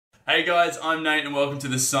Hey guys, I'm Nate and welcome to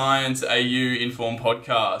the Science AU Informed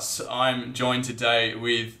Podcast. I'm joined today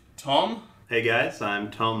with Tom. Hey guys, I'm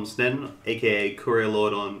Tom Sneddon, aka Courier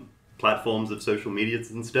Lord on platforms of social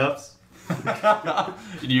medias and stuffs.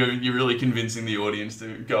 You're really convincing the audience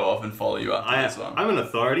to go off and follow you after this one. I'm an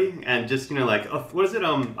authority, and just, what is it?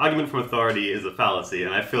 Argument from authority is a fallacy,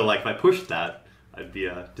 and I feel like if I pushed that, I'd be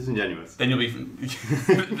disingenuous. Then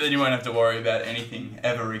then you won't have to worry about anything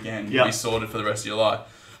ever again. You'll be sorted for the rest of your life.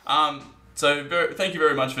 Thank you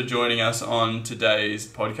very much for joining us on today's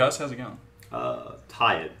podcast. How's it going?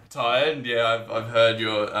 Tired. Tired? Yeah, I've heard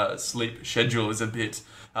your sleep schedule is a bit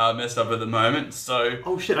messed up at the moment, so...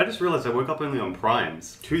 Oh shit, I just realized I woke up only on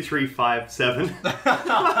primes. 2, 3, 5, 7.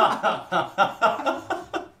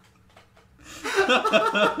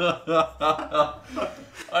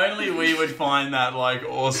 Only we would find that,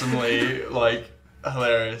 awesomely,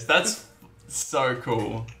 hilarious. That's so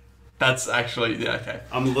cool. That's actually, yeah, okay.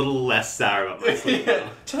 I'm a little less sour about my sleep now.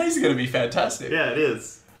 Today's going to be fantastic. Yeah, it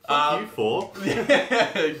is. Fuck you for.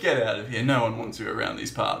 Get out of here. No one wants you around these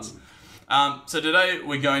parts. So today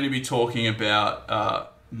we're going to be talking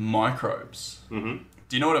about microbes. Mm-hmm.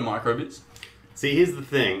 Do you know what a microbe is? See, here's the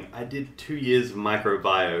thing. I did 2 years of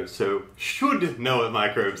microbio, so should know what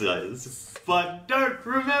microbes is, but don't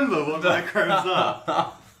remember what microbes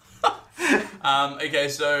are. Okay,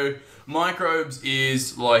 so microbes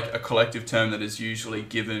is like a collective term that is usually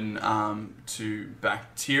given to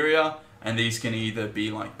bacteria, and these can either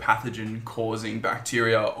be like pathogen-causing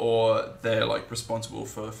bacteria or they're responsible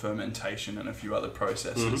for fermentation and a few other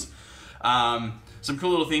processes. Mm-hmm. Some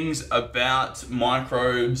cool little things about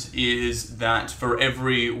microbes is that for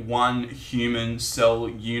every one human cell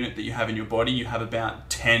unit that you have in your body, you have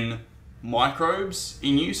about 10 microbes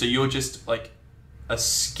in you. So you're just like a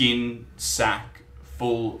skin sack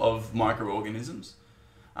full of microorganisms.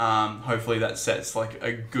 Hopefully that sets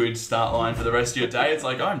a good start line for the rest of your day. It's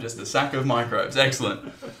I'm just a sack of microbes.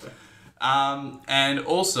 Excellent. And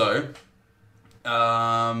also,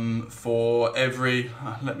 for every,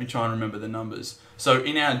 let me try and remember the numbers. So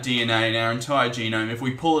in our DNA, in our entire genome, if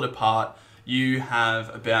we pull it apart, you have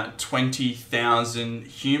about 20,000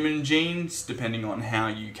 human genes, depending on how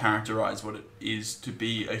you characterize what it is to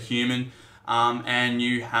be a human. And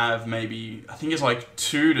you have maybe, I think it's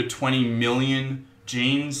 2 to 20 million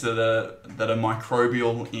genes that are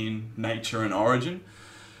microbial in nature and origin.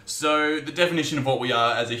 So the definition of what we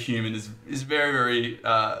are as a human is very, very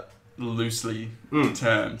loosely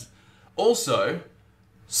termed. Also,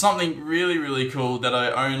 something really, really cool that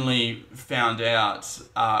I only found out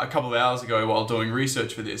a couple of hours ago while doing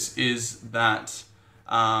research for this is that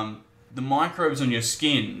the microbes on your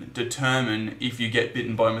skin determine if you get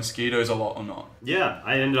bitten by mosquitoes a lot or not. Yeah,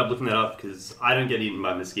 I ended up looking that up because I don't get eaten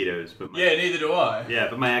by mosquitoes. But neither do I. Yeah,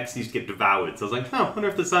 but my ex used to get devoured, so I was like, I wonder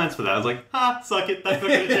if there's science for that. I was like, suck it, that's not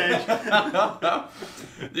going to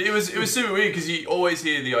change. It was super weird because you always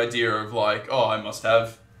hear the idea of I must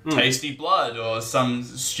have tasty blood or some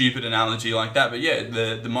stupid analogy like that. But yeah,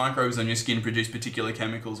 the microbes on your skin produce particular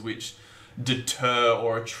chemicals which deter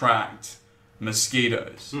or attract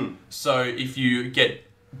mosquitoes. So if you get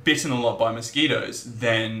bitten a lot by mosquitoes,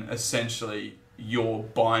 then essentially your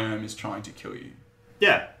biome is trying to kill you.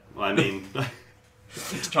 Yeah, well, I mean...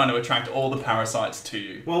 It's trying to attract all the parasites to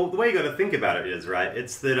you. Well, the way you got to think about it is, right,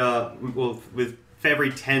 it's that, for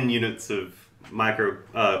every 10 units of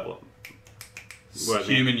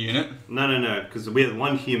human unit? No, because we have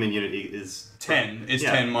one human unit is... 10 is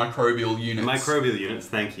 10 microbial units. Microbial units,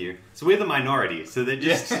 thank you. So we're the minority, so they're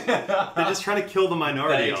just they're just trying to kill the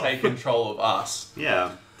minority off. They take control of us.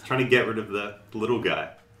 Yeah, trying to get rid of the little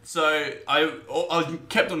guy. So I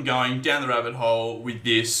kept on going down the rabbit hole with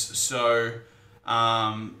this. So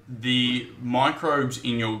the microbes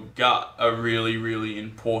in your gut are really, really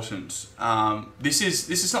important. This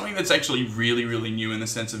is something that's actually really, really new in the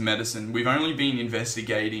sense of medicine. We've only been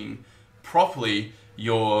investigating properly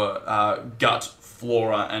your gut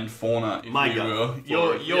flora and fauna, if you will.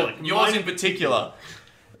 Yours in particular.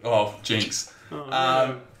 Oh, jinx.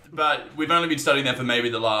 But we've only been studying that for maybe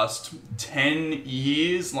the last 10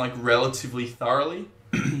 years, relatively thoroughly.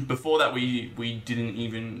 Before that, we didn't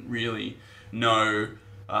even really know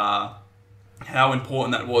how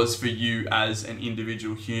important that was for you as an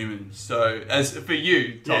individual human. So, as for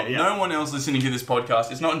you, Tom, no one else listening to this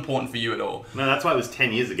podcast, it's not important for you at all. No, that's why it was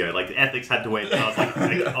 10 years ago. The ethics had to wait until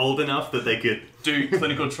I was old enough that they could do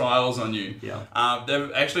clinical trials on you. Yeah.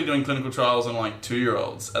 They're actually doing clinical trials on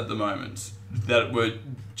 2-year-olds at the moment that were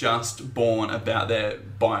just born about their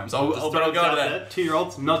biomes. I'll go into that.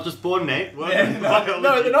 2-year-olds, not just born, Nate. No,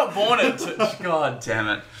 they're not born at... God damn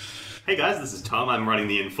it. Hey guys, this is Tom. I'm running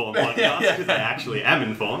the Informed podcast because I actually am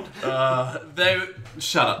informed.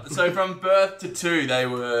 Shut up. So from birth to 2, they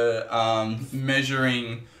were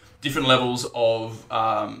measuring different levels of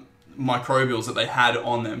microbials that they had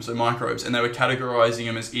on them, so microbes, and they were categorizing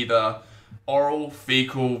them as either oral,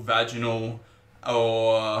 fecal, vaginal,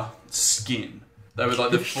 or skin. They were like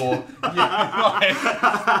the 4...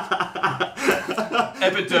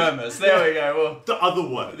 Epidermis. There we go. Well, the other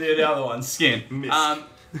one. The other one, skin. Missed.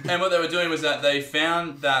 And what they were doing was that they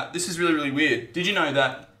found that... This is really, really weird. Did you know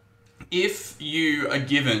that if you are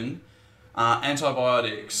given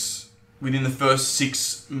antibiotics within the first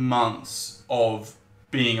 6 months of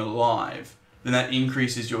being alive, then that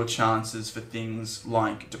increases your chances for things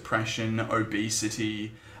like depression,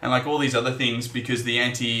 obesity, and like all these other things, because the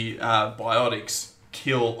antibiotics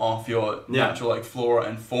kill off your natural like flora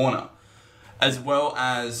and fauna, as well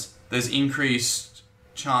as there's increased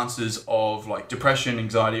chances of like depression,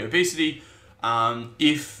 anxiety, obesity,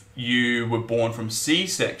 if you were born from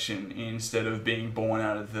C-section instead of being born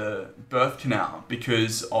out of the birth canal,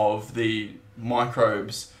 because of the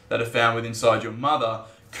microbes that are found within inside your mother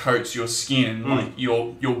coats your skin, and like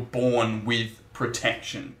you're born with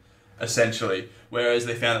protection, essentially. Whereas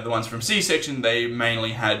they found that the ones from C-section, they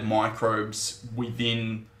mainly had microbes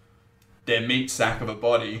within their meat sack of a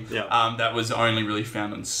body that was only really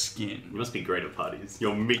found on skin. You must be great at parties.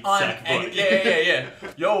 Your meat sack body. Yeah.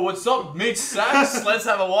 Yo, what's up, meat sacks? Let's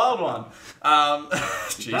have a wild one.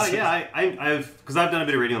 Jesus. Because I've done a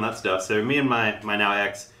bit of reading on that stuff. So me and my now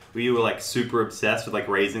ex, we were like super obsessed with like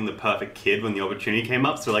raising the perfect kid when the opportunity came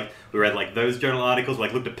up. So like we read like those journal articles,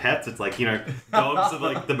 like looked at pets. It's like, you know, dogs are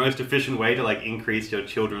like the most efficient way to like increase your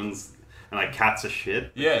children's, and like cats are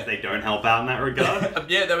shit. Yeah. Because they don't help out in that regard.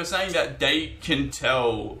 Yeah, they were saying that they can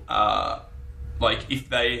tell, like if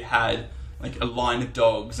they had like a line of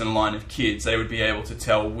dogs and a line of kids, they would be able to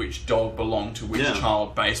tell which dog belonged to which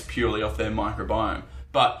child based purely off their microbiome.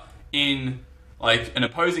 But in like an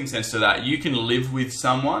opposing sense to that, you can live with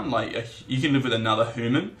someone, like you can live with another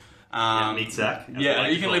human. Meat sack. Yeah,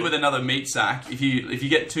 you can live with another meat sack. If you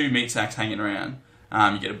get 2 meat sacks hanging around,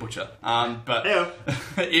 you get a butcher. But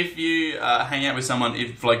if you hang out with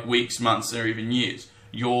someone for like weeks, months, or even years,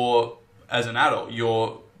 as an adult,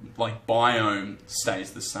 your like biome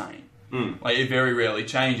stays the same. Like it very rarely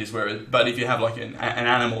changes. But if you have like an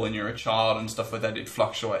animal and you're a child and stuff like that, it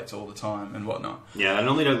fluctuates all the time and whatnot. Yeah, I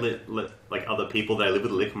normally don't let like other people that I live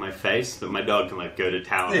with lick my face, but my dog can like go to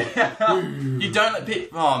town. You don't let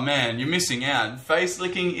people... Oh man, you're missing out. Face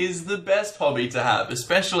licking is the best hobby to have,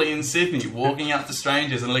 especially in Sydney. Walking up to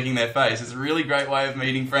strangers and licking their face. It's a really great way of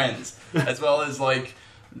meeting friends, as well as like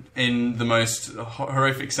in the most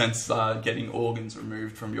horrific sense, getting organs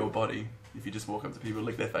removed from your body. If you just walk up to people and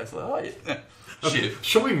lick their face, like, oh yeah, shit.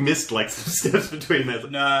 Sure, we missed like some steps between those.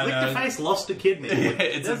 No, licked the face, lost a kidney.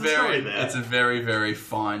 It's a very, very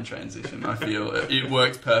fine transition. I feel it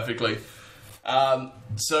works perfectly.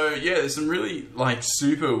 So yeah, there's some really like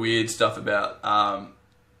super weird stuff about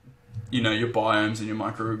you know, your biomes and your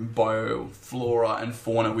microbial flora and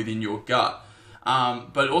fauna within your gut.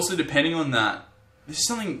 But also depending on that, there's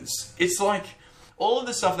something. It's like all of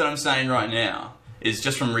the stuff that I'm saying right now is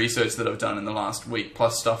just from research that I've done in the last week,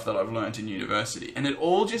 plus stuff that I've learned in university. And it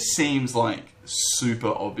all just seems like super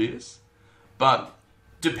obvious. But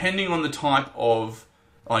depending on the type of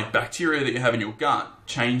like bacteria that you have in your gut,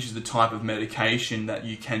 changes the type of medication that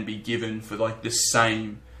you can be given for like the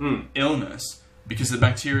same illness. Because the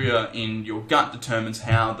bacteria in your gut determines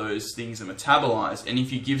how those things are metabolized. And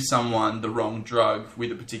if you give someone the wrong drug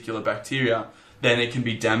with a particular bacteria, then it can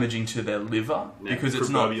be damaging to their liver because it's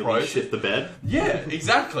not processed. Shit the bed. Yeah,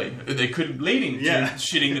 exactly. They could leading to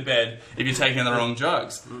shitting the bed if you're taking the wrong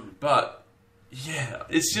drugs. But yeah,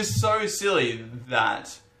 it's just so silly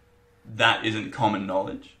that isn't common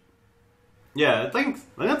knowledge. Yeah, I think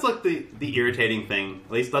that's like the irritating thing.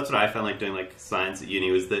 At least that's what I found like doing like science at uni,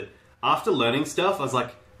 was that after learning stuff, I was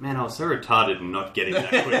like, man, I was so retarded and not getting that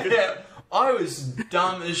quick. Yeah, I was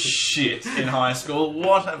dumb as shit in high school.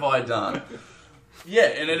 What have I done? Yeah,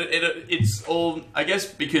 and it's all, I guess,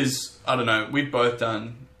 because, I don't know, we've both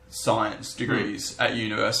done science degrees at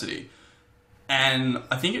university. And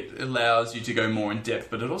I think it allows you to go more in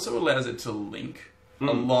depth, but it also allows it to link a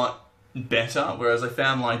lot better. Whereas I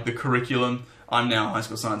found, like, the curriculum, I'm now a high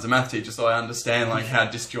school science and math teacher, so I understand, like, how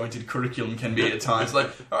disjointed curriculum can be at times.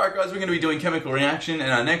 Like, alright guys, we're going to be doing chemical reaction,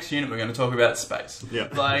 and our next unit we're going to talk about space. Yeah.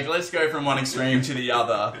 Like, let's go from one extreme to the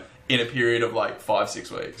other in a period of, like,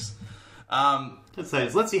 5-6 weeks.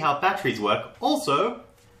 Let's see how batteries work. Also,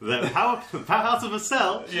 the powerhouse of a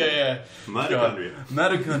cell. Yeah. Mitochondria.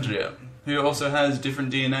 Mitochondria. who also has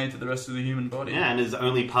different DNA to the rest of the human body. Yeah, and is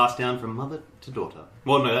only passed down from mother to daughter.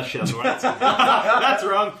 Well, no, that's shit. That's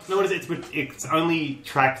wrong. No, what is it? It's only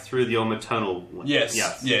tracked through your maternal line.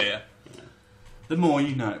 Yes. Yeah. The more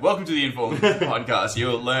you know. Welcome to the Informed Podcast.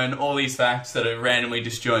 You'll learn all these facts that are randomly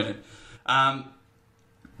disjointed.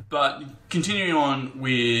 But continuing on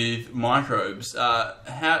with microbes,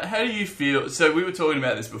 how do you feel? So we were talking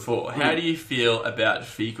about this before. How do you feel about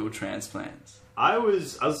fecal transplants? I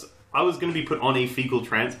was going to be put on a fecal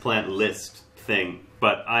transplant list thing,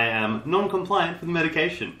 but I am non-compliant with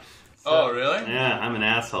medication. So, oh, really? Yeah, I'm an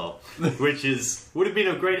asshole. Which would have been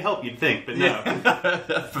of great help, you'd think, but no.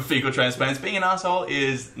 For fecal transplants, being an asshole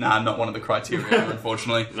is not one of the criteria,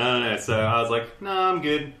 unfortunately. No. So I was like, no, I'm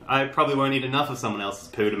good. I probably won't eat enough of someone else's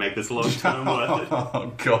poo to make this long-term worth it.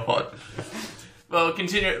 Oh, God. Well,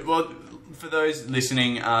 for those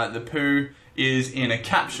listening, the poo is in a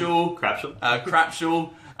capsule.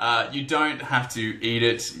 Crapsule. You don't have to eat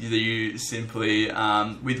it. You simply,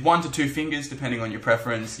 with 1 to 2 fingers, depending on your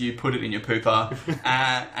preference, you put it in your pooper,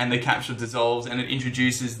 and the capsule dissolves, and it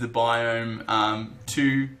introduces the biome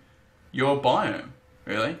to your biome.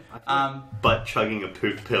 Really? But chugging a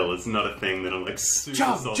poop pill is not a thing that I'm like super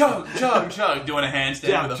chug. Doing a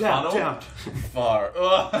handstand with a funnel. Far.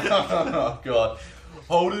 Oh, God.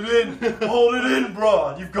 Hold it in,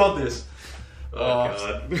 bro. You've got this. Oh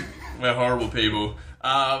God. We're horrible people.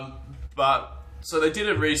 But so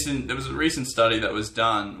there was a recent study that was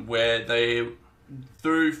done where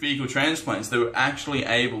through fecal transplants, they were actually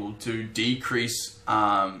able to decrease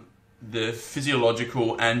the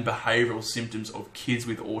physiological and behavioural symptoms of kids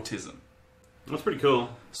with autism. That's pretty cool.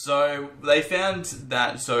 So they found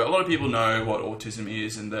that, so a lot of people know what autism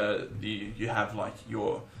is, and you have like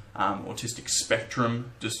your autistic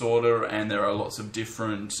spectrum disorder, and there are lots of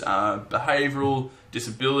different behavioural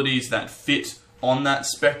disabilities that fit on that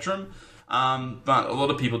spectrum. But a lot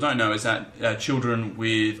of people don't know is that children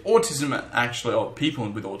with autism actually, or people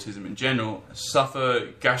with autism in general, suffer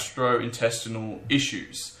gastrointestinal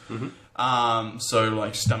issues. Mm-hmm. So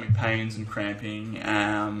like stomach pains and cramping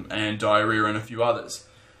and diarrhea and a few others.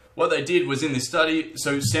 What they did was in this study,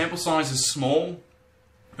 so sample size is small,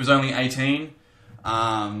 it was only 18.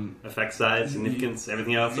 Effect size, significance,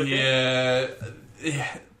 everything else? Okay?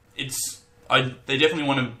 Yeah, they definitely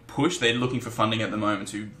want to push. They're looking for funding at the moment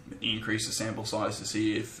to increase the sample size to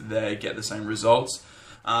see if they get the same results,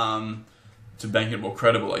 to make it more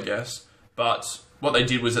credible, I guess. But what they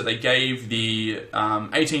did was that they gave the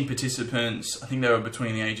 18 participants, I think they were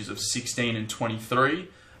between the ages of 16 and 23,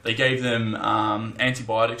 they gave them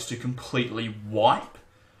antibiotics to completely wipe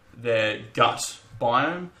their gut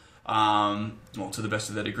biome. Well, to the best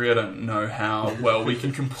of their degree, I don't know how well we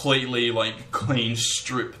can completely clean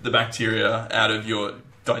strip the bacteria out of your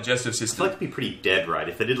digestive system. It's like to be pretty dead, right?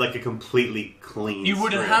 If they did a completely clean you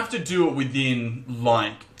would have to do it within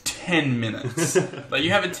 10 minutes.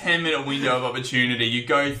 You have a 10-minute window of opportunity. You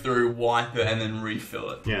go through, wipe it, and then refill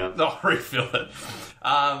it. Yeah. They'll refill it.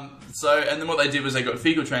 And then what they did was they got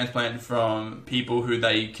fecal transplant from people who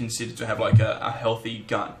they considered to have a healthy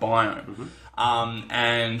gut biome. Mm-hmm.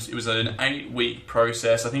 And it was an 8-week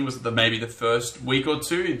process. I think it was maybe the first week or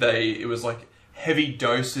two. It was heavy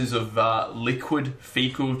doses of liquid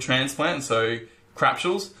fecal transplant, so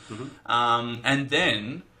crapsules. Mm-hmm. And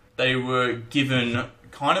then they were given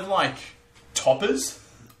kind of like toppers.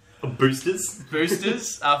 Boosters?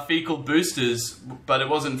 Fecal boosters, but it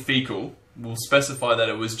wasn't fecal. We'll specify that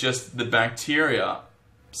it was just the bacteria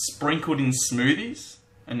sprinkled in smoothies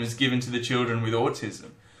and was given to the children with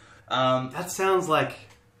autism. That sounds like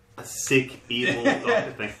a sick, evil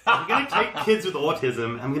doctor thing. I'm going to take kids with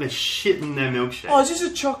autism, I'm going to shit in their milkshake. Oh, is this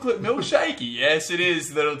a chocolate milkshake? Yes, it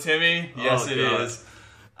is, little Timmy. Yes, it is.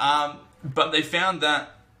 But they found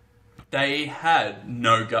that they had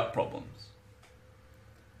no gut problems.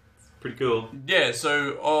 Pretty cool. Yeah,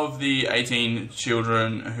 so of the 18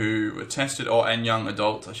 children who were tested, and young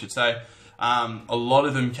adults, I should say, a lot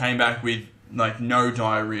of them came back with no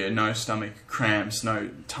diarrhea, no stomach cramps, no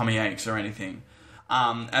tummy aches or anything.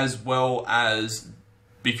 As well as,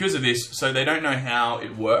 because of this, so they don't know how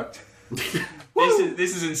it worked.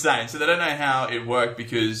 This is insane. So they don't know how it worked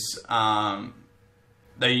because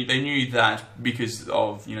they knew that because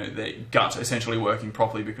of their gut essentially working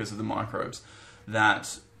properly because of the microbes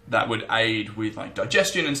that would aid with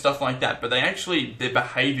digestion and stuff like that. But their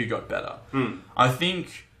behavior got better. I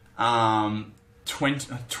think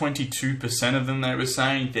 22% of them, they were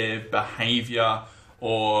saying their behavior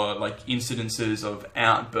or incidences of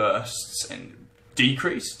outbursts and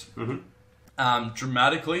decreased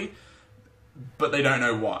dramatically. but they don't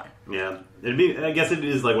know why. Yeah. I guess it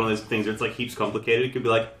is like one of those things where it's like heaps complicated. It could be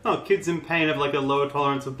like, oh, kids in pain have like a lower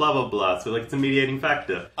tolerance of blah blah blah, so like it's a mediating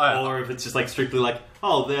factor. Or if it's just like strictly like,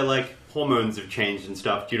 oh, their like hormones have changed and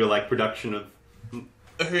stuff due to like production of...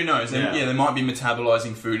 Who knows? Yeah. They might be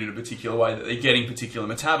metabolizing food in a particular way, that they're getting particular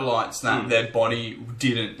metabolites that their body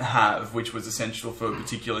didn't have, which was essential for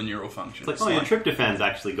particular neural functions. It's like, your tryptophan's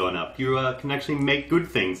actually gone up. You can actually make good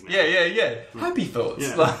things now. Yeah. Happy thoughts.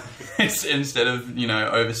 Yeah. Like, instead of,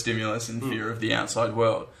 overstimulus and fear of the outside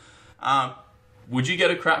world. Would you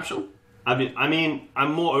get a crapsule? I mean,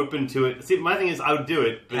 I'm more open to it. See, my thing is, I would do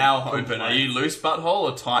it. How open? Are you loose butthole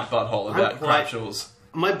or tight butthole about crapsules?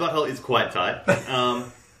 My butthole is quite tight. But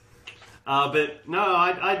no,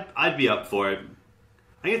 I'd be up for it.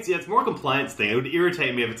 I think it's more a compliance thing. It would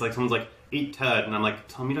irritate me if it's like someone's like, eat turd, and I'm like,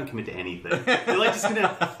 Tom, you don't commit to anything. You're like you're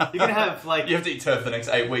gonna have like... You have to eat turd for the next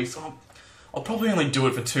 8 weeks. I'll probably only do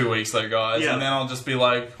it for 2 weeks though, guys, and then I'll just be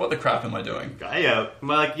like, what the crap am I doing? Yeah,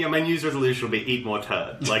 my New Year's resolution will be eat more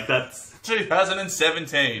turd. Like, that's...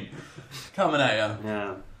 2017. Coming at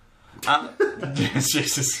ya. Yeah.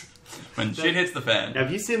 Jesus. When shit hits the fan. Now,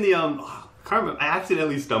 have you seen the, I can't remember, I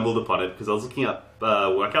accidentally stumbled upon it because I was looking up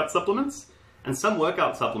workout supplements, and some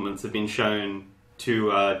workout supplements have been shown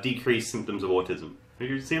to decrease symptoms of autism. Have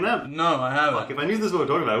you seen that? No, I haven't. Like, if I knew this was what we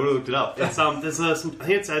were talking about, I would have looked it up. It's, there's I think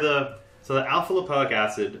it's either, so the alpha-lipoic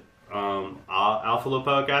acid,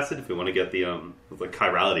 alpha-lipoic acid, if we want to get the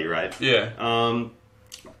chirality right. Yeah.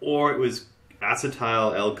 Or it was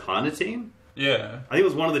acetyl L-carnitine. Yeah. I think it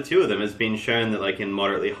was one of the two of them has been shown that, like, in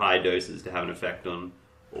moderately high doses to have an effect on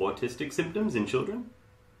autistic symptoms in children.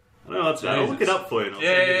 I don't know, I'll look it up for you.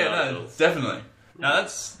 No, definitely. No,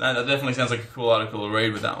 that definitely sounds like a cool article to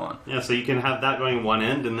read with that one. Yeah, so you can have that going one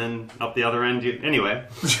end and then up the other end. Anyway.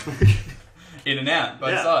 In and out,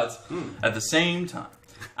 both sides. At the same time.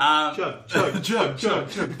 Chug.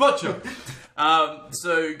 Butt chug.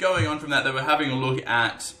 So going on from that, they were having a look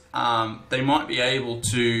at... they might be able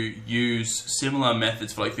to use similar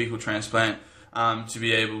methods for like fecal transplant to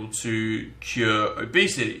be able to cure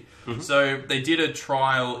obesity. So they did a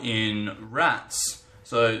trial in rats.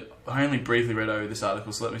 So I only briefly read over this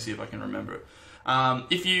article, so let me see if I can remember it.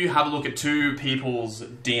 If you have a look at two people's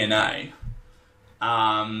DNA,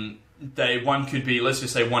 one could be, let's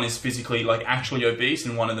just say one is physically like actually obese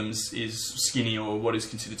and one of them is skinny or what is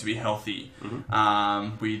considered to be healthy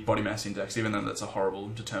with body mass index, even though that's a horrible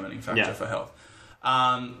determining factor for health.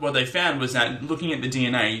 What they found was that looking at the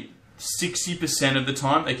DNA, 60% of the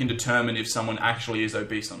time they can determine if someone actually is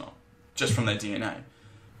obese or not, just from their DNA.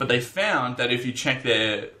 But they found that if you check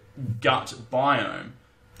their gut biome,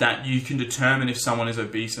 that you can determine if someone is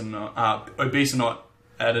obese or not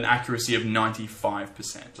at an accuracy of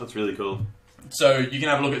 95%. That's really cool. So you can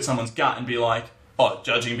have a look at someone's gut and be like, oh,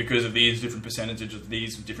 judging because of these different percentages of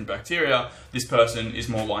these different bacteria, this person is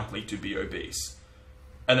more likely to be obese.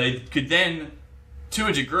 And they could then, to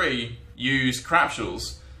a degree, use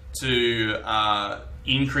crapsules to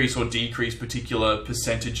increase or decrease particular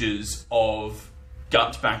percentages of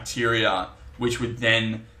gut bacteria, which would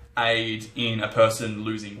then aid in a person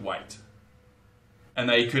losing weight. And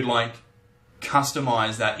they could like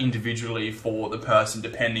customize that individually for the person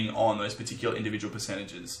depending on those particular individual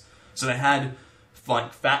percentages. So they had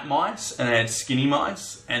like fat mice and they had skinny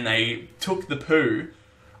mice, and they took the poo.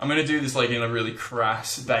 I'm going to do this like in a really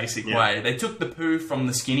crass, basic way. They took the poo from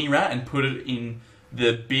the skinny rat and put it in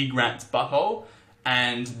the big rat's butthole,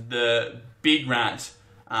 and the big rat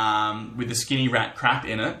with the skinny rat crap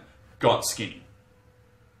in it got skinny.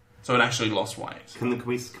 So it actually lost weight. Can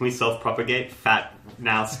we self-propagate fat,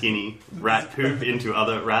 now skinny rat poop into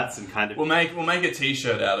other rats and kind of... We'll make a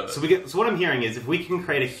t-shirt out of it. So what I'm hearing is if we can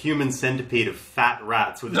create a human centipede of fat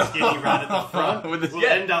rats with a skinny rat at the front, we'll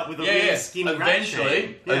end up with a really skinny rat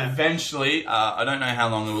chain. Eventually, I don't know how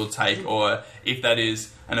long it will take or if that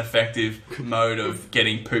is an effective mode of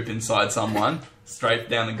getting poop inside someone straight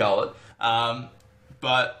down the gullet.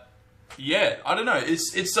 But yeah, I don't know.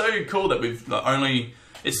 It's so cool that we've only...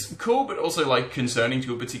 It's cool, but also like concerning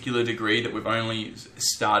to a particular degree that we've only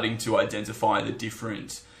starting to identify the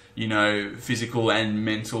different, physical and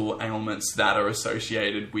mental ailments that are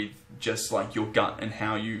associated with just like your gut and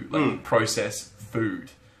how you process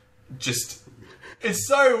food. Just, it's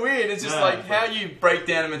so weird. It's just like how you break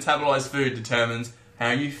down and metabolize food determines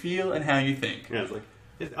how you feel and how you think. Yeah, it's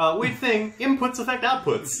like, weird thing, inputs affect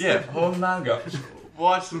outputs. Yeah, oh my gosh.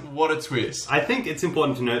 What a twist. I think it's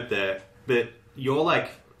important to note there that you're like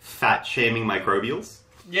fat-shaming microbials.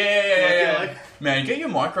 Yeah. Man, get your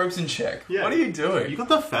microbes in check. Yeah. What are you doing? You got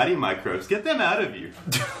the fatty microbes. Get them out of you.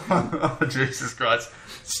 Oh, Jesus Christ.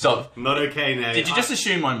 Stop. Not okay now. Did you just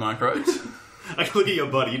assume my microbes? I can look at your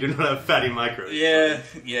body. You do not have fatty microbes.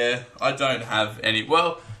 Yeah. I don't have any.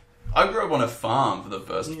 Well, I grew up on a farm for the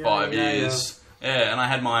first 5 years. Yeah, and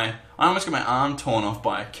I almost got my arm torn off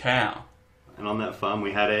by a cow. And on that farm,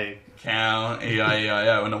 we had a cow,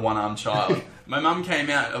 E-I-E-I-O, and a one-armed child. My mum came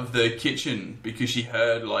out of the kitchen because she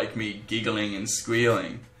heard like me giggling and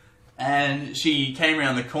squealing. And she came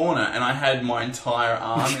around the corner and I had my entire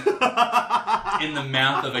arm in the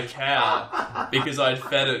mouth of a cow because I'd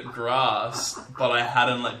fed it grass, but I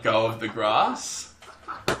hadn't let go of the grass.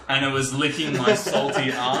 And it was licking my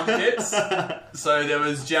salty armpits. So there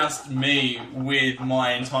was just me with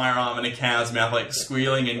my entire arm in a cow's mouth, like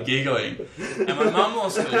squealing and giggling. And my mum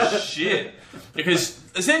lost her shit. Because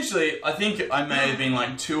essentially, I think I may have been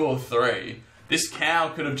like 2 or 3. This cow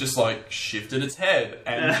could have just like shifted its head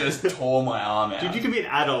and just tore my arm out. Dude, you could be an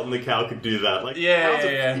adult and the cow could do that. Like, cows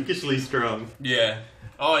are freakishly strong. Yeah.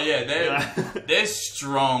 Oh yeah, they're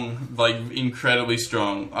strong, like incredibly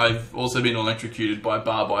strong. I've also been electrocuted by a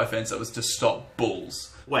barbed wire fence that was to stop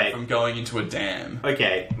bulls from going into a dam.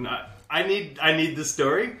 Okay, no, I need the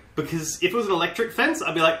story because if it was an electric fence,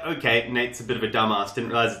 I'd be like, okay, Nate's a bit of a dumbass,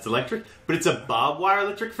 didn't realize it's electric. But it's a barbed wire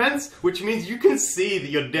electric fence, which means you can see that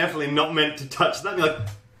you're definitely not meant to touch that. And you're like,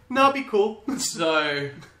 no, it'd be cool.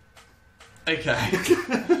 So, okay,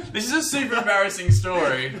 this is a super embarrassing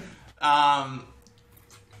story.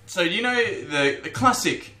 So you know the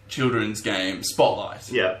classic children's game,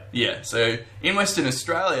 Spotlight? Yeah. Yeah, so in Western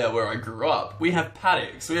Australia, where I grew up, we have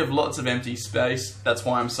paddocks. We have lots of empty space. That's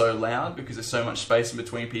why I'm so loud, because there's so much space in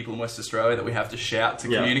between people in West Australia that we have to shout to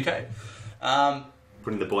communicate.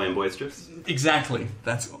 Putting the boy in boisterous? Exactly.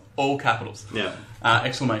 That's all capitals. Yeah.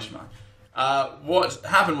 Exclamation mark. What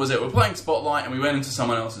happened was that we were playing Spotlight and we went into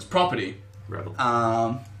someone else's property. Rebel.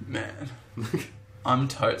 Man. I'm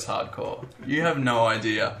totes hardcore. You have no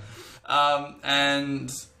idea.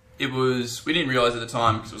 And it was... We didn't realise at the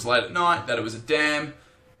time, because it was late at night, that it was a dam.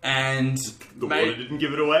 And... The water didn't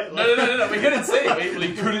give it away? No. We couldn't see it.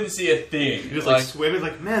 We couldn't see a thing. You just like swim. It's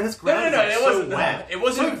like, man, this ground is so wet. It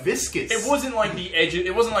wasn't so viscous. It wasn't like the edge...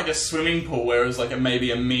 It wasn't like a swimming pool where it was like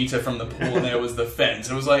maybe a metre from the pool and there was the fence.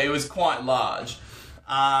 It was like... It was quite large.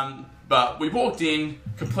 But we walked in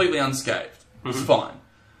completely unscathed. It was fine.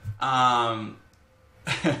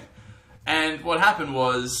 And what happened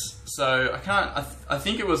was, so I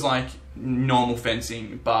think it was like normal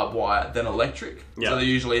fencing, barbed wire, then electric. Yeah. So they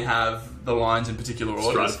usually have the lines in particular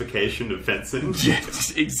orders. Stratification of fencing.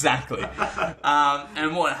 Yes, exactly.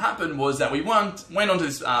 And what happened was that we went onto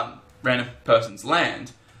this random person's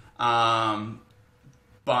land,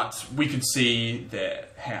 but we could see their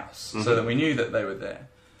house, so that we knew that they were there.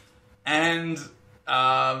 And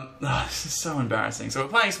this is so embarrassing. So we're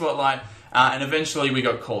playing Spotlight, and eventually we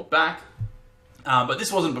got called back. But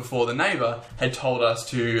this wasn't before the neighbour had told us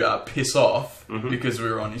to piss off because we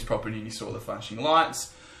were on his property and he saw the flashing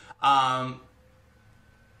lights. And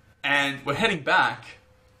we're heading back,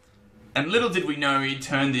 and little did we know he'd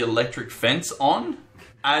turned the electric fence on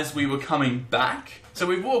as we were coming back. So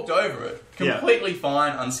we walked over it, completely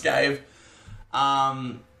fine, unscathed.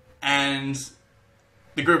 And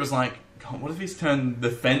the group was like, God, what if he's turned the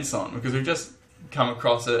fence on? Because we've just come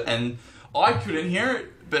across it, and I couldn't hear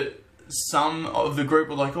it, but some of the group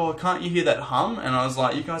were like, oh, can't you hear that hum? And I was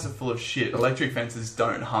like, you guys are full of shit. Electric fences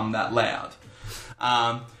don't hum that loud.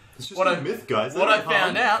 It's just a myth, guys. What I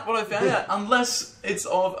found out, unless it's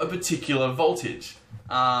of a particular voltage.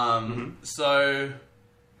 So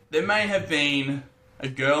there may have been a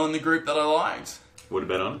girl in the group that I liked. Would have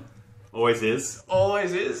bet on. Always is.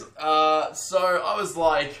 Always is. So I was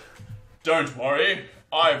like, don't worry,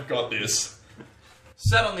 I've got this.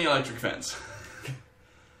 Sat on the electric fence.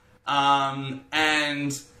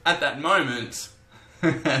 And at that moment,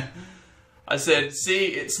 I said, see,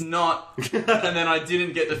 it's not... And then I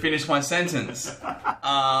didn't get to finish my sentence.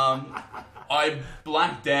 I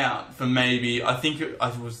blacked out for maybe, I think it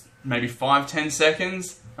was maybe 5-10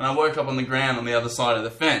 seconds, and I woke up on the ground on the other side of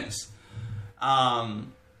the fence.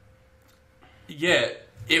 Yeah,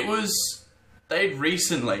 it was... They'd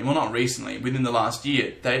recently, well not recently, within the last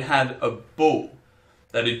year, they'd had a bull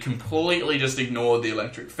that had completely just ignored the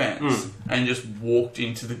electric fence and just walked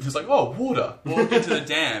into the... Just like, oh, water. Walked into the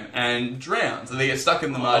dam and drowned. So they get stuck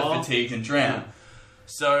in the mud, fatigued, and drown.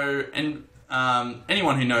 So, and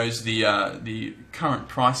anyone who knows the current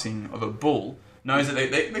pricing of a bull knows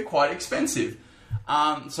that they're quite expensive.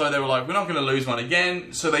 So they were like, we're not going to lose one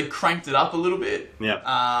again. So they cranked it up a little bit.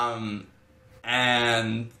 Yeah.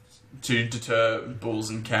 And to deter bulls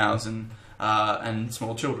and cows and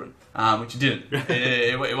small children. Which it didn't.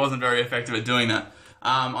 It wasn't very effective at doing that.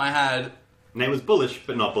 I had... Nate was bullish,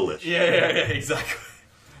 but not bullish. Yeah, exactly.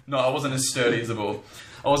 No, I wasn't as sturdy as a bull.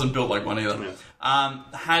 I wasn't built like one either. Yeah.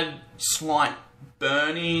 Had slight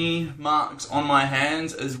burny marks on my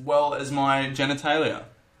hands as well as my genitalia.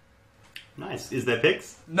 Nice. Is there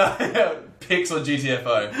pics? No, pics on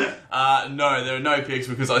GTFO. No, there are no pics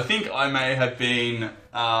because I think I may have been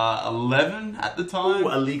 11 at the time. Ooh,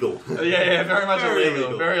 illegal. Yeah, very much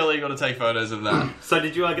illegal. Very illegal to take photos of that. So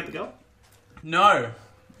did you get the girl? No.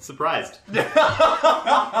 Surprised.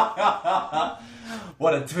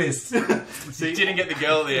 What a twist. So you didn't get the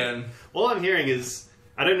girl at the end. All I'm hearing is,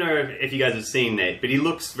 I don't know if you guys have seen Nate, but he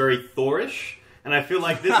looks very Thorish. And I feel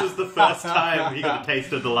like this was the first time he got a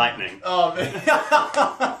taste of the lightning. Oh, man.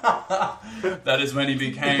 That is when he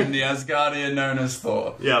became the Asgardian known as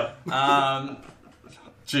Thor. Yeah.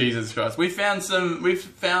 Jesus Christ. We've found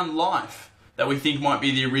life that we think might be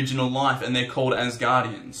the original life, and they're called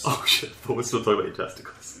Asgardians. Oh shit, I thought we were still talking about your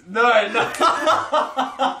testicles. No.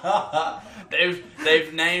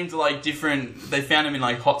 They've named like different. They found them in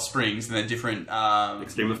like hot springs, and they're different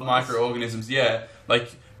microorganisms. Yeah,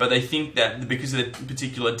 like. But they think that because of the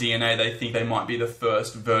particular DNA, they think they might be the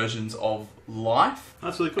first versions of life.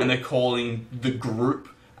 That's really cool. And they're calling the group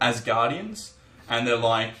Asgardians. And they're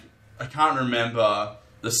like, I can't remember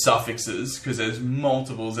the suffixes because there's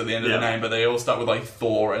multiples at the end of the name, but they all start with like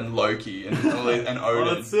Thor and Loki and Odin.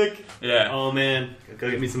 Oh, that's sick. Yeah. Oh man,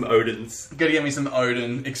 gotta get me some Odins. Gotta get me some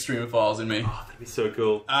Odin extremophiles in me. Oh, that'd be so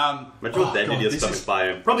cool. Imagine what they did your stomach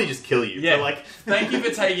biome. Probably just kill you. Yeah. But like, thank you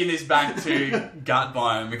for taking this back to gut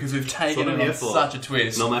biome because we've taken it on such a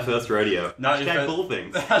twist. Not my first rodeo. No, Hashtag bull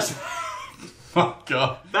things. Oh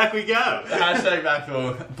god. Back we go. Hashtag back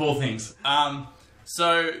for bull things.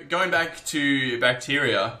 So going back to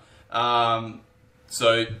bacteria,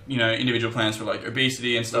 so individual plants for like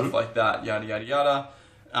obesity and stuff like that, yada yada yada.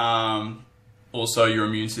 Also, your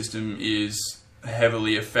immune system is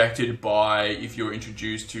heavily affected by if you're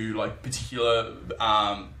introduced to like particular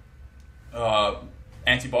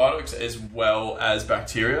antibiotics as well as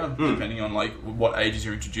bacteria, depending on like what ages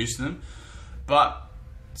you're introduced to them. But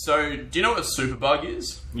so, do you know what a superbug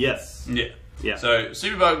is? Yes. Yeah. So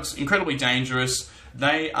superbugs, incredibly dangerous.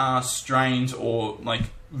 They are strains or like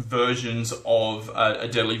versions of a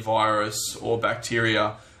deadly virus or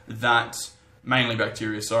bacteria that, mainly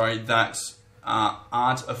bacteria, that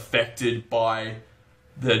aren't affected by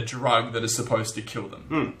the drug that is supposed to kill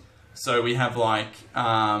them. So we have like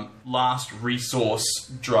last resource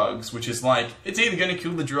drugs, which is like it's either going to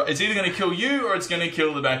kill the drug, it's either going to kill you or it's going to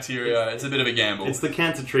kill the bacteria. It's a bit of a gamble. It's the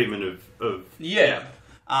cancer treatment of yeah.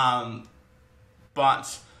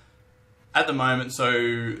 But at the moment,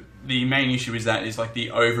 so the main issue is like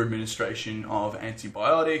the over-administration of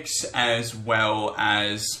antibiotics as well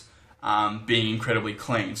as being incredibly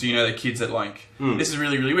clean. So the kids that like, this is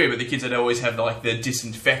really, really weird, but the kids that always have like the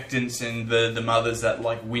disinfectants and the mothers that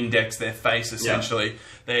like Windex their face essentially,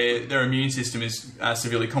 their immune system is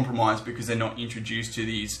severely compromised because they're not introduced to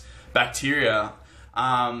these bacteria.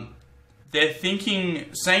 They're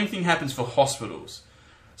thinking, same thing happens for hospitals.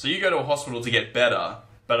 So you go to a hospital to get better,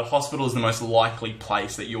 but a hospital is the most likely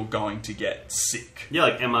place that you're going to get sick. Yeah,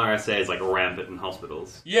 like MRSA is like rampant in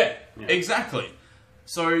hospitals. Yeah, exactly.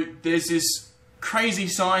 So there's this crazy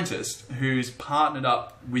scientist who's partnered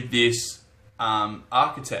up with this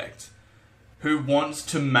architect who wants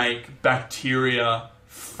to make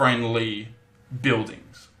bacteria-friendly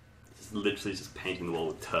buildings. It's literally just painting the wall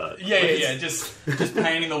with turd. Yeah. Just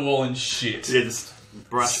painting the wall in shit. Yeah, just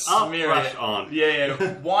brush up, Smear brush it. on.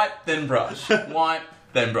 Yeah. Wipe, then brush. Wipe,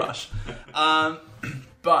 then brush.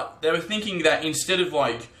 But they were thinking that instead of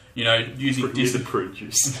like, using the prune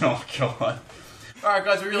juice. Oh god. Alright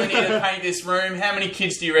guys, we really need to paint this room. How many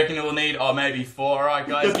kids do you reckon it will need? Oh, maybe 4. Alright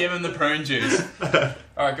guys, give them the prune juice.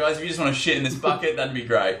 Alright guys, if you just want to shit in this bucket, that'd be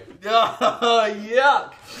great. Oh,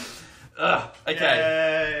 yuck!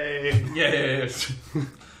 Okay. Yay. Yeah.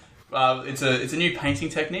 It's a new painting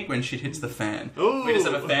technique when shit hits the fan. Ooh. We just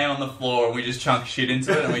have a fan on the floor and we just chunk shit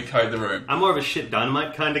into it and we code the room. I'm more of a shit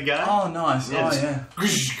dynamite kind of guy. Oh, nice. Yeah,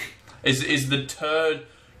 Is the turd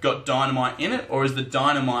got dynamite in it, or is the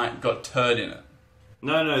dynamite got turd in it?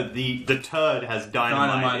 No, the turd has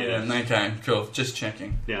dynamite in it. Okay, cool. Just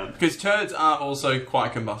checking. Yeah. Because turds are also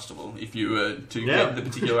quite combustible. If you were to get the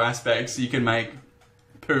particular aspects, you can make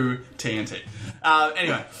poo TNT.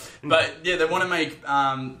 Anyway, but yeah, they want to make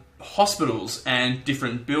hospitals and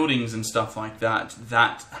different buildings and stuff like that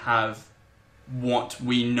have what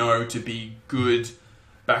we know to be good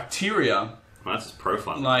bacteria. Well, that's just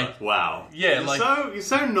profiling. Like, wow. Yeah, you're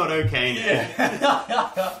so not okay now.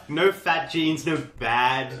 Yeah. No fat genes, no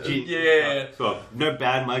bad genes. Yeah. No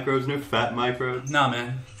bad microbes, no fat microbes. Nah,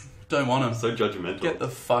 man. Don't want them. So judgmental. Get the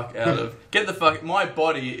fuck out of... My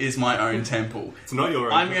body is my own temple. It's not your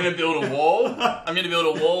own. I'm going to build a wall. I'm going to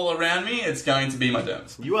build a wall around me. It's going to be my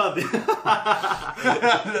derms. You are the...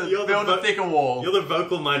 build a thicker wall. You're the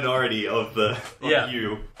vocal minority of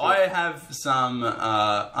you. I have some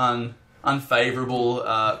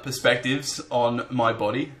unfavourable perspectives on my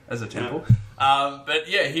body as a temple. Yeah. But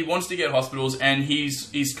yeah, he wants to get hospitals, and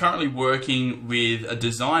he's currently working with a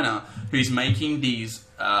designer who's making these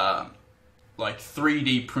like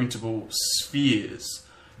 3D printable spheres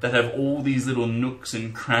that have all these little nooks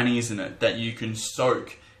and crannies in it that you can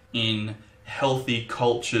soak in healthy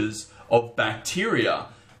cultures of bacteria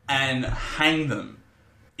and hang them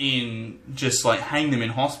in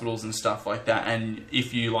hospitals and stuff like that. And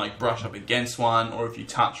if you like brush up against one, or if you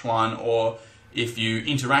touch one, or if you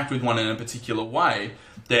interact with one in a particular way,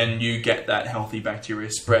 then you get that healthy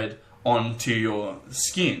bacteria spread onto your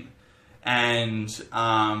skin. And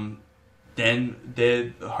then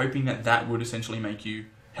they're hoping that would essentially make you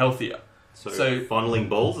healthier. So fondling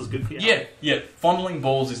balls is good for you? Yeah. Fondling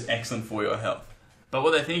balls is excellent for your health. But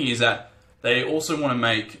what they're thinking is that they also want to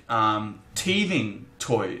make teething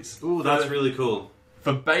toys. Ooh, that's really cool.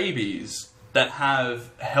 For babies that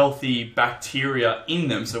have healthy bacteria in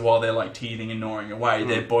them, so while they're like teething and gnawing away,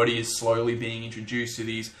 their body is slowly being introduced to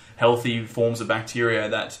these healthy forms of bacteria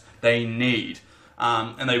that they need.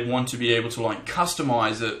 And they want to be able to like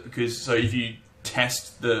customize it, because so if you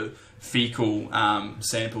test the fecal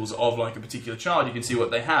samples of like a particular child, you can see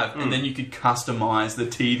what they have, and then you could customize the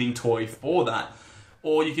teething toy for that.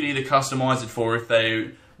 Or you could either customize it for if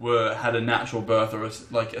they had a natural birth or a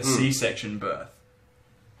C-section birth.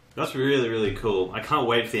 That's really, really cool. I can't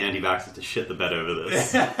wait for the anti-vaxxers to shit the bed over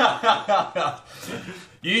this.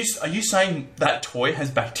 Are you saying that toy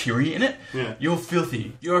has bacteria in it? Yeah. You're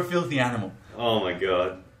filthy. You're a filthy animal. Oh my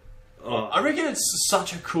god. Oh. I reckon it's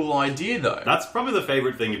such a cool idea, though. That's probably the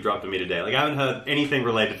favourite thing you've dropped on me today. Like, I haven't heard anything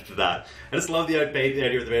related to that. I just love the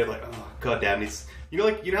idea of the baby, like, oh, god damn, these... You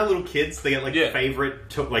know how little kids, they get, like, favourite,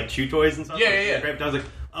 chew toys and stuff? Yeah. I was like,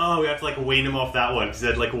 oh, we have to, like, wean them off that one, because they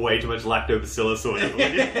had, like, way too much lactobacillus or whatever.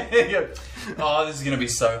 Yeah. Oh, this is going to be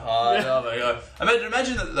so hard. Oh, my god.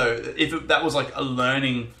 Imagine that, though, if that was, like, a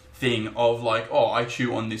learning thing of, like, oh, I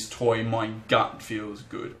chew on this toy, my gut feels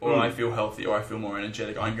good, or I feel healthy, or I feel more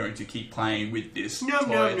energetic, I'm going to keep playing with this toy.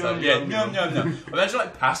 Imagine,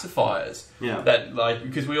 like, pacifiers. Yeah. That, like,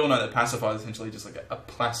 because we all know that pacifiers is essentially just, like, a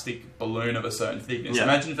plastic balloon of a certain thickness. Yeah.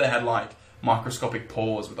 Imagine if they had, like, microscopic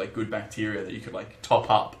pores with, like, good bacteria that you could, like,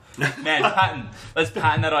 top up. Man, let's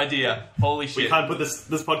patent that idea. Holy shit. We can't put this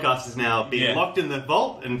podcast is now being locked in the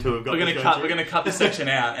vault until we've got We're gonna cut this section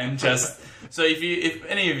out and just... So if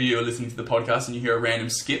any of you are listening to the podcast and you hear a random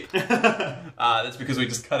skip, that's because we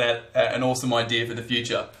just cut out an awesome idea for the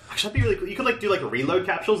future. Actually, that'd be really cool. You could, like, do, like, reload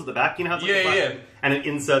capsules at the back, you know how it's, like, and it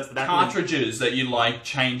inserts the back. Cartridges that you, like,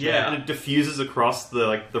 change out. Yeah, and it diffuses across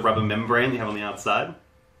the rubber membrane you have on the outside.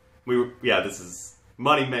 This is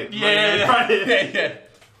money made. Yeah.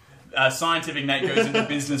 Scientific Nate goes into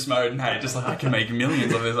business mode and, hey, just like, I can make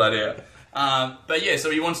millions of this idea. But yeah, so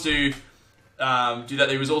he wants to do that.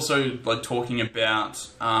 He was also, like, talking about,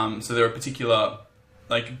 so there are particular,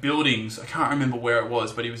 like, buildings, I can't remember where it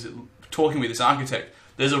was, but he was talking with this architect.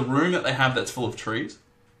 There's a room that they have that's full of trees,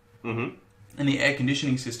 and the air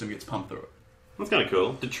conditioning system gets pumped through it. That's kind of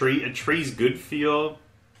cool. A tree's good for your...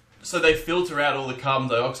 So they filter out all the carbon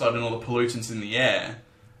dioxide and all the pollutants in the air,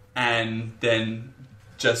 and then...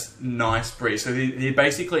 just nice breeze. So he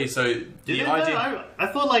basically... I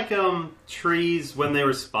thought, like, trees, when they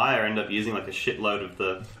respire, end up using, like, a shitload of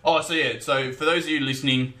the... Oh, so yeah. So for those of you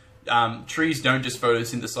listening, trees don't just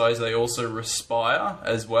photosynthesize, they also respire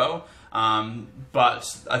as well.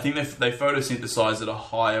 But I think they photosynthesize at a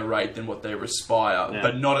higher rate than what they respire,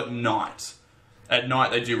 but not at night. At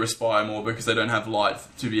night they do respire more because they don't have light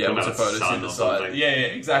to be able to photosynthesize. Yeah,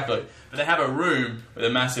 exactly. But they have a room with a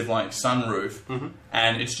massive, like, sunroof,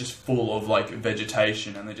 and it's just full of, like,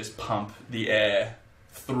 vegetation, and they just pump the air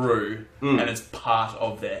through, and it's part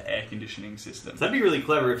of their air conditioning system. So that'd be really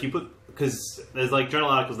clever if you put... Because there's, like, journal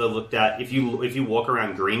articles that looked at, if you walk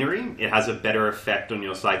around greenery, it has a better effect on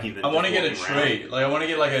your psyche than... I want to get a tree. Like, I want to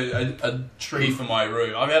get, like, a tree for my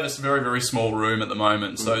room. I have a very, very small room at the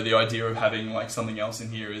moment, so the idea of having, like, something else in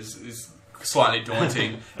here is slightly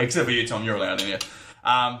daunting. Except for you, Tom, you're allowed in here.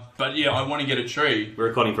 But yeah, I want to get a tree. We're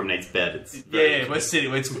recording from Nate's bed. We're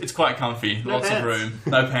sitting. It's quite comfy. Lots of room.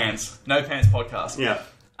 No pants. No pants podcast. Yeah.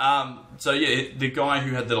 So yeah, the guy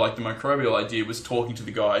who had the microbial idea was talking to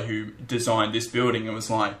the guy who designed this building and was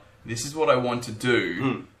like, "This is what I want to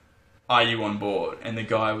do. Are you on board?" And the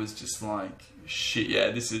guy was just like, "Shit, yeah,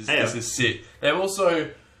 this is sick." They've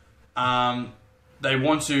also They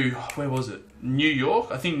want to, where was it? New York?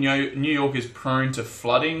 I think New York is prone to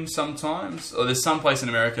flooding sometimes. Or there's some place in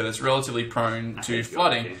America that's relatively prone to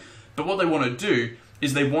flooding. But what they want to do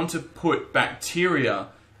is they want to put bacteria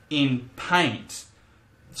in paint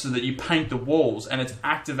so that you paint the walls and it's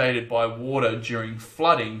activated by water during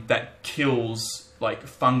flooding that kills like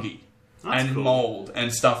fungi and mold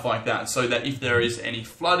and stuff like that. So that if there is any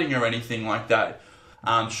flooding or anything like that,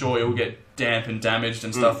 sure, it will get damp and damaged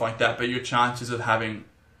and stuff like that, but your chances of having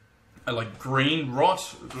like green rot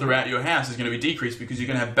throughout your house is going to be decreased because you're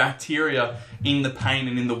going to have bacteria in the paint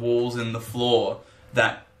and in the walls and the floor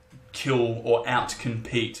that kill or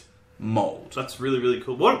out-compete mold. That's really, really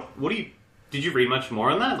cool. Did you read much more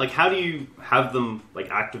on that? Like, how do you have them like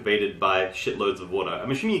activated by shitloads of water? I'm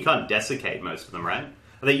assuming you can't desiccate most of them, right?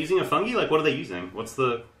 Are they using a fungi? Like, what are they using? What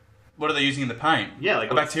are they using in the paint? Yeah,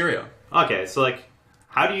 like a bacteria. Okay, so like,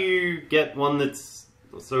 how do you get one that's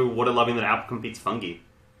so water-loving that out-competes fungi?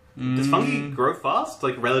 Does fungi grow fast,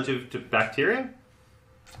 like, relative to bacteria?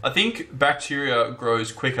 I think bacteria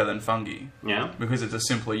grows quicker than fungi. Yeah? Because it's a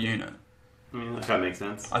simpler unit. I mean, that kind of makes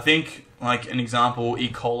sense. I think, like, an example, E.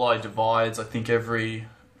 coli divides, I think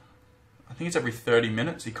it's every 30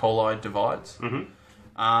 minutes E. coli divides. Fungi,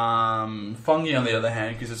 on the other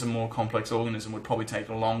hand, because it's a more complex organism, would probably take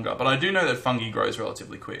longer. But I do know that fungi grows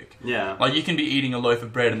relatively quick. Yeah. Like, you can be eating a loaf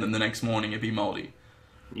of bread and then the next morning it'd be moldy.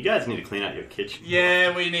 You guys need to clean out your kitchen.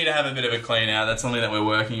 Yeah, we need to have a bit of a clean out. That's something that we're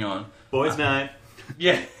working on. Boys' night.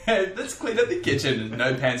 Yeah, let's clean up the kitchen.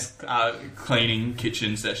 No pants cleaning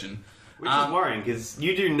kitchen session. Which is worrying, because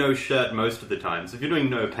you do no shirt most of the time, so if you're doing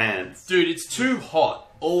no pants... Dude, it's too hot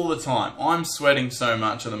all the time. I'm sweating so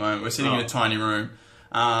much at the moment. We're sitting in a tiny room.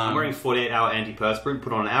 I'm wearing 48-hour antiperspirant,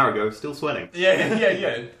 put on an hour ago, still sweating.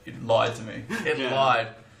 Yeah. It lied to me. It lied.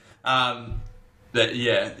 But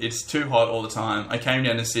yeah, it's too hot all the time. I came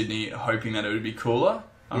down to Sydney hoping that it would be cooler.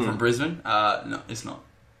 I'm from Brisbane. No, it's not.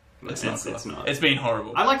 It's not. It's been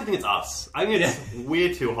horrible. I like to think it's us. I think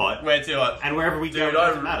we're too hot. We're too hot. And wherever we go, it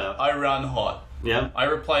doesn't matter. I run hot. Yeah. I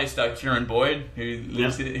replaced Kieran Boyd, who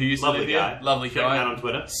used to live here. Lovely guy. Check him out on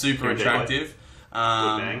Twitter. Super attractive.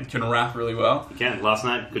 Can rap really well. You can. Last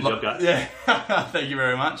night. Good job, guys. Yeah. Thank you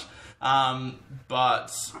very much.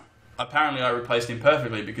 But apparently I replaced him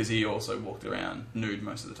perfectly because he also walked around nude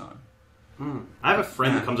most of the time. I have a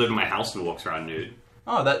friend that comes over to my house and walks around nude.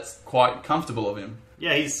 Oh, that's quite comfortable of him.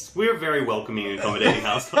 Yeah, we're a very welcoming and accommodating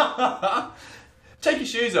house. Take your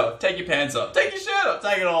shoes off, take your pants off, take your shirt off,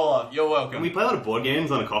 take it all off. You're welcome. And we play a lot of board games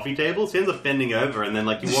on a coffee table, so he ends up bending over and then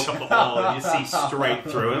like you walk up the hall and you see straight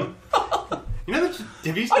through him. You know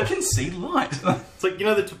I can see light. It's like, you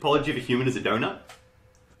know the topology of a human is a donut?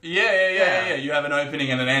 Yeah. You have an opening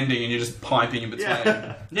and an ending and you're just piping in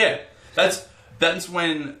between. Yeah. That's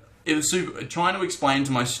when it was trying to explain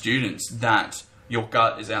to my students that your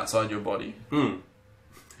gut is outside your body.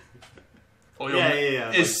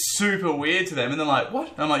 It's super weird to them, and they're like,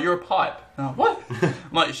 "What?" And I'm like, "You're a pipe." And I'm like, "What?" I'm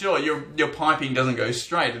like, "Sure, your piping doesn't go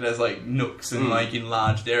straight. It has like nooks and like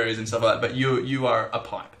enlarged areas and stuff like that. But you are a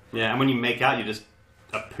pipe." Yeah, and when you make out, you're just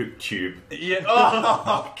a poop tube. Yeah.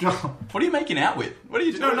 Oh God. What are you making out with? What are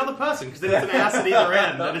you doing? No, another person, because there's an ass at either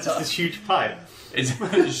end, and it's just this huge pipe.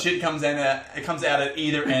 Shit comes out at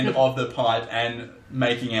either end of the pipe and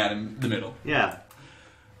making out in the middle. Yeah.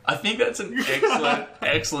 I think that's an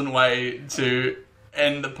excellent way to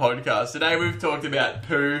end the podcast. Today we've talked about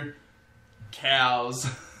poo, cows,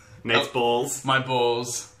 Nate's balls, my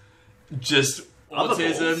balls, just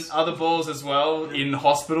autism, other balls as well in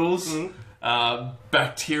hospitals,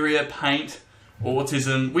 bacteria, paint,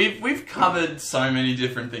 autism. We've covered so many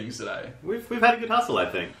different things today. We've had a good hustle, I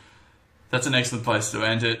think. That's an excellent place to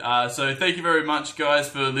end it. So thank you very much, guys,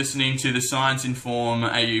 for listening to the Science Inform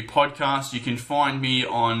AU podcast. You can find me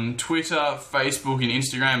on Twitter, Facebook, and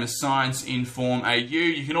Instagram as Science Inform AU.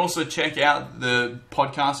 You can also check out the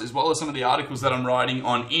podcast as well as some of the articles that I'm writing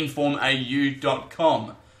on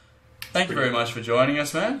informau.com. Thank you very much for joining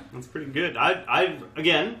us, man. That's pretty good. I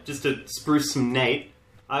again, just to spruce some Nate,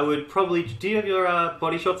 I would probably... Do you have your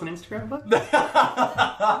body shots on Instagram, bud?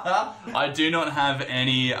 I do not have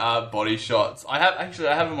any body shots. I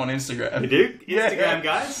have them on Instagram. You do? Instagram,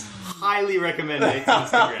 guys? Highly recommend Nate's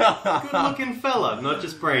Instagram. Good looking fella, not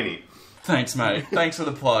just brainy. Thanks, mate. Thanks for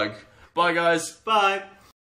the plug. Bye, guys. Bye.